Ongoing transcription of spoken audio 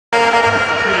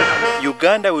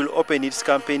Uganda will open its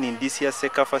campaign in this year's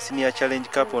Cecafa Senior Challenge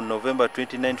Cup on November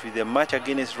 29th with a match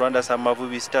against Rwanda's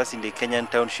Amavubi Stars in the Kenyan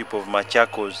township of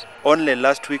Machakos. Only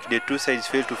last week, the two sides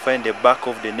failed to find the back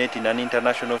of the net in an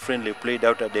international friendly played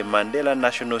out at the Mandela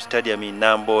National Stadium in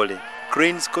Nambole.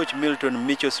 Cranes coach Milton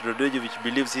Michos Rodojevic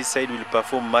believes his side will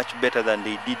perform much better than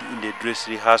they did in the dress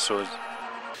rehearsals.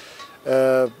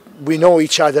 We know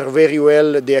each other very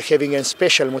well. They are having a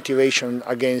special motivation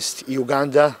against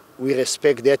Uganda. We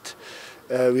respect that.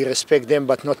 We respect them,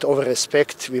 but not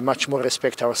over-respect. We much more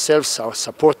respect ourselves, our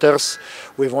supporters.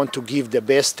 We want to give the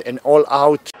best and all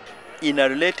out. In a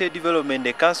related development,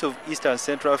 the Council of East and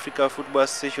Central Africa Football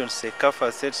Association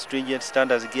Cecafa set stringent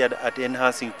standards geared at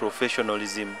enhancing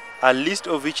professionalism. A list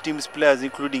of each team's players,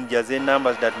 including jersey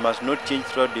numbers that must not change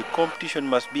throughout the competition,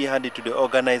 must be handed to the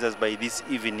organizers by this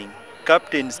evening.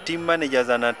 Captains, team managers,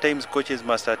 and at times coaches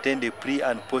must attend the pre-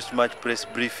 and post-match press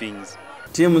briefings.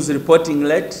 Teams reporting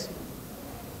late.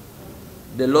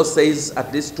 The law says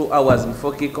at least 2 hours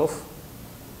before kickoff.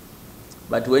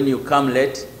 But when you come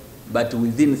late, but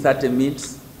within 30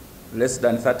 minutes, less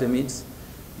than 30 minutes,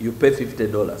 you pay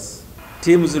 $50.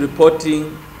 Teams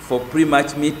reporting for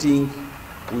pre-match meeting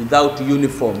without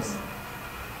uniforms.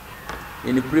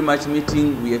 In a pre-match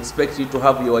meeting, we expect you to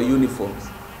have your uniforms.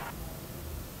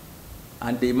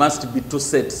 And they must be 2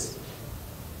 sets.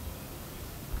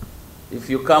 If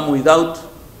you come without,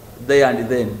 there and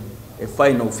then, a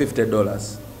fine of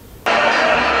 $50.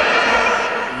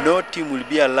 No team will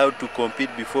be allowed to compete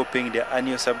before paying the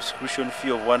annual subscription fee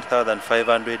of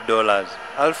 $1,500.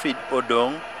 Alfred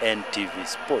Odong, NTV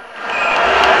Sport.